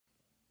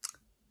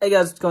Hey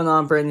guys, what's going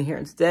on? Brandon here,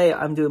 and today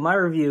I'm doing my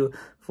review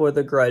for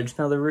The Grudge.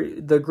 Now,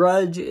 the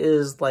Grudge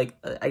is like,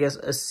 I guess,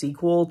 a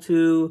sequel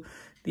to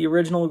the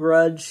original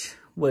Grudge,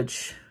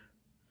 which,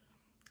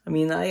 I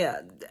mean,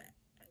 out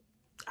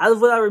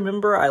of what I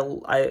remember,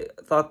 I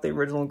thought the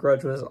original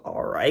Grudge was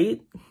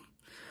alright.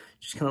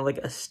 Just kind of like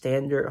a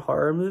standard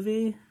horror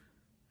movie.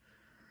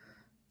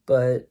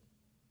 But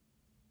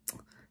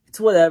it's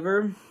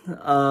whatever.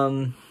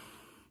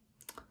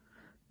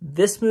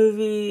 This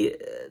movie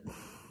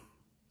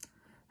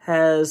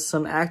has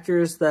some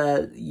actors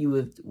that you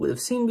would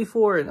have seen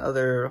before in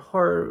other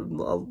horror,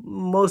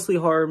 mostly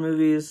horror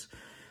movies,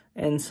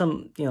 and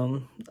some,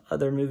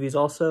 other movies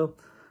also,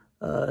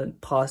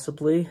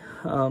 possibly.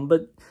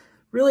 But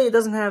really, it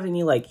doesn't have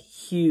any, like,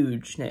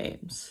 huge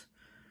names.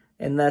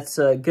 And that's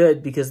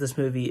good, because this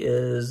movie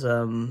is,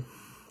 well,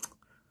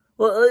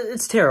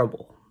 it's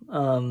terrible.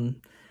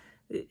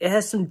 It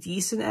has some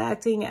decent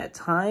acting at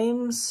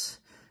times.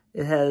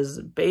 It has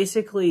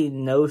basically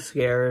no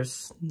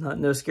scares,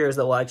 no scares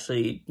that will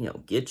actually,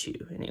 get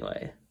you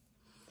anyway.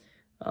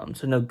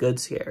 So no good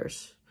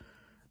scares.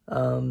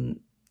 And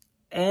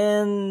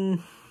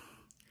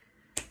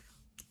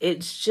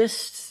it's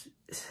just,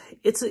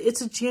 it's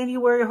a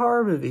January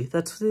horror movie.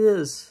 That's what it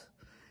is.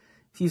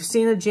 If you've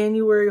seen a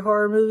January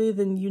horror movie,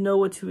 then you know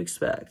what to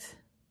expect.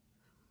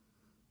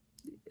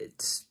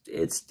 It's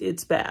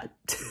bad.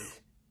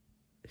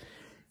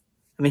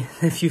 I mean,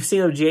 if you've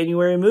seen a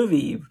January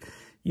movie,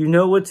 you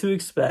know what to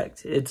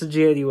expect. It's a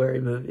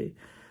January movie.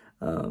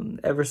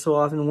 Ever so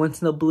often,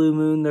 once in a blue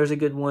moon, there's a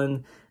good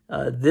one.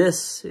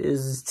 This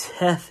is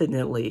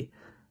definitely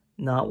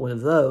not one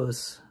of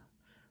those.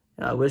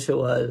 And I wish it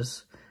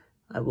was.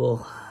 I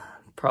will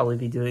probably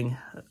be doing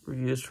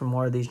reviews for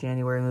more of these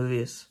January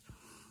movies.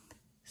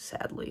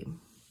 Sadly.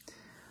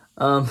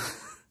 I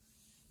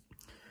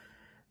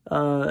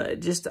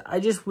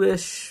just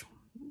wish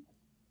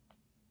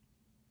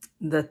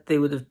that they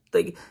would have,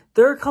 like,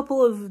 there are a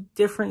couple of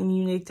different and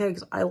unique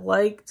takes. I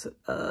liked,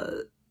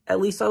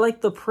 at least I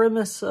liked the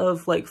premise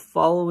of, like,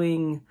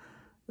 following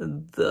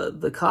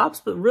the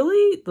cops, but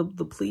really,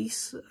 the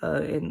police,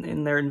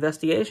 in their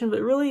investigation,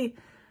 but really,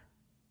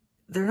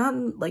 they're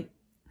not, like,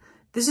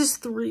 this is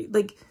three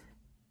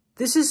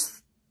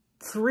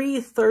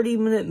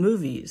 30-minute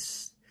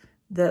movies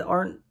that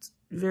aren't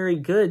very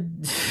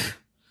good.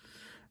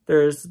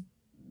 There's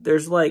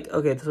like,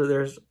 okay,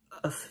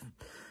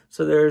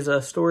 so there's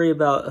a story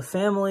about a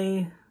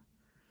family.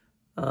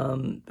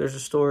 There's a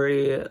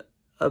story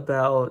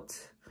about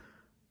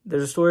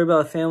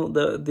a family,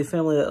 the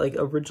family that, like,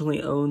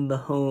 originally owned the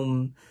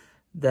home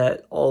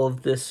that all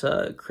of this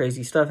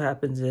crazy stuff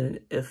happens in.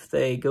 If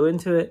they go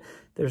into it,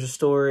 there's a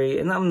story,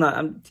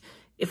 and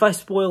if I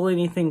spoil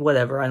anything,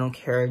 whatever, I don't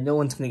care. No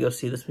one's gonna go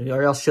see this movie,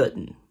 or else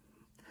shouldn't.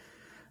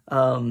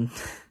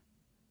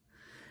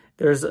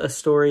 There's a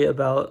story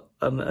about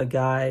a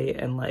guy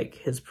and, like,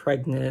 his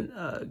pregnant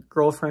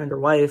girlfriend or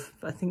wife.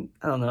 I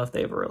don't know if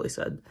they ever really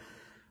said.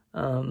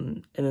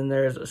 And then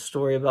there's a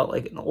story about,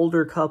 like, an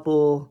older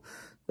couple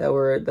that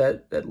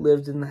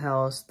lived in the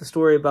house. The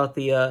story about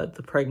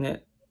the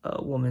pregnant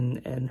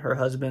woman and her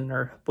husband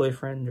or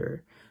boyfriend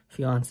or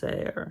fiance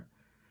or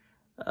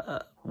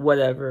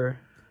whatever.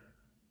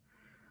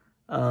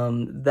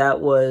 That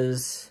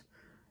was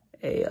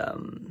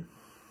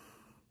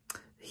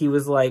he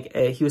was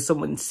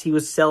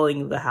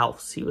selling the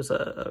house. He was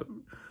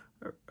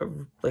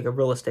like a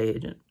real estate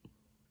agent.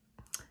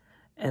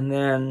 And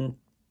then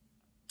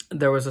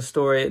there was a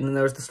story, and then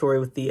there was the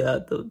story with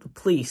the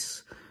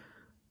police.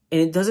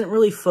 And it doesn't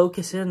really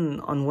focus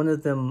in on one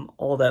of them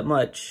all that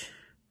much.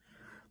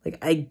 Like,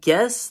 I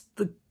guess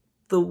the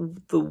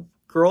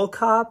girl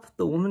cop,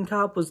 the woman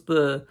cop, was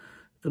the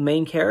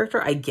main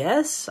character, I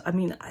guess. I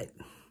mean, I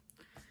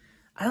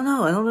don't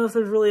know. I don't know if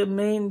there's really a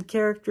main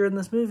character in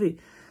this movie.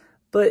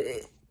 But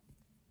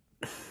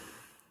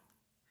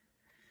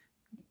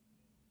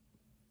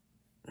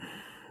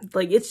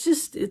like, it's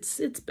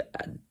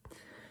bad.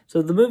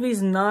 So the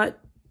movie's not,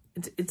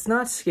 it's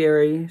not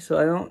scary. So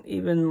I don't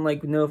even,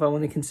 like, know if I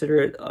want to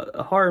consider it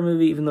a horror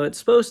movie, even though it's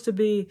supposed to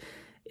be.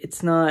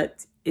 It's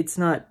not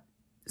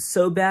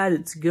so bad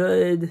it's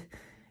good.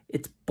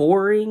 It's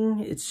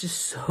boring. It's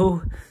just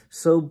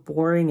so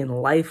boring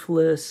and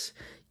lifeless.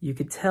 You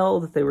could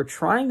tell that they were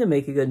trying to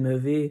make a good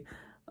movie.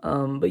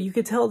 But you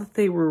could tell that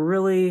they were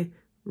really,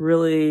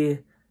 really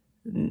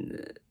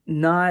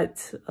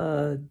not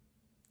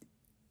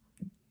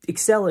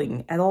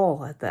excelling at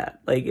all at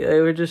that. Like,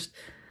 there was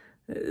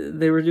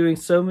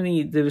so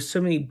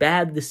many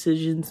bad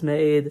decisions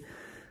made.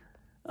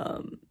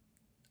 I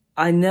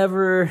don't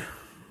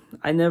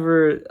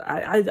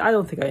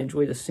think I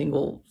enjoyed a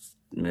single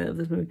minute of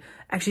this movie.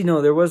 Actually,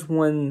 no, there was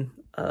one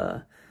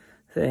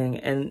thing,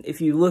 and if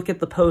you look at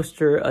the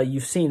poster,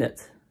 you've seen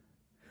it.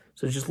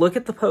 So just look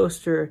at the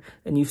poster,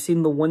 and you've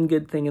seen the one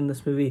good thing in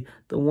this movie,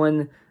 the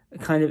one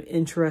kind of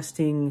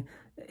interesting,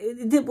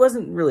 it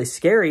wasn't really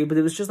scary, but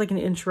it was just like an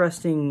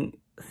interesting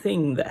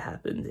thing that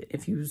happened.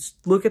 If you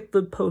look at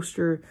the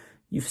poster,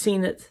 you've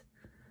seen it.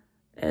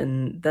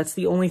 And that's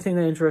the only thing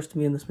that interested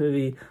me in this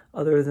movie,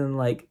 other than,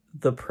 like,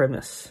 the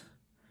premise.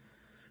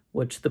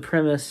 Which the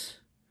premise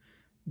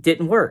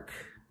didn't work.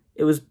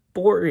 It was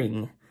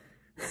boring.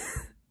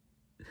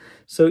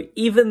 So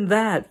even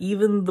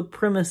the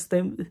premise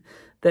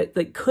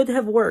that could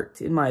have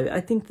worked,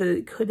 I think that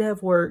it could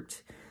have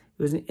worked.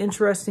 It was an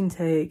interesting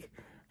take.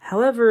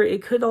 However,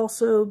 it could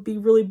also be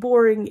really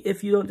boring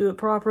if you don't do it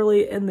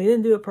properly, and they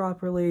didn't do it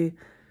properly.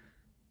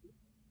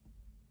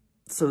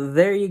 So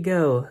there you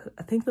go.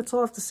 I think that's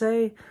all I have to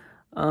say.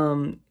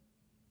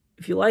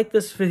 If you like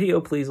this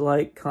video, please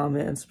like,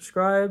 comment, and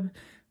subscribe.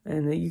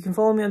 And you can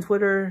follow me on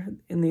Twitter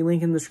in the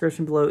link in the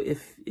description below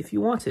if you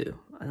want to.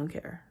 I don't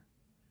care.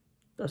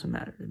 Doesn't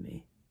matter to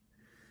me.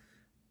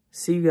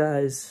 See you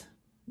guys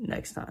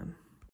next time.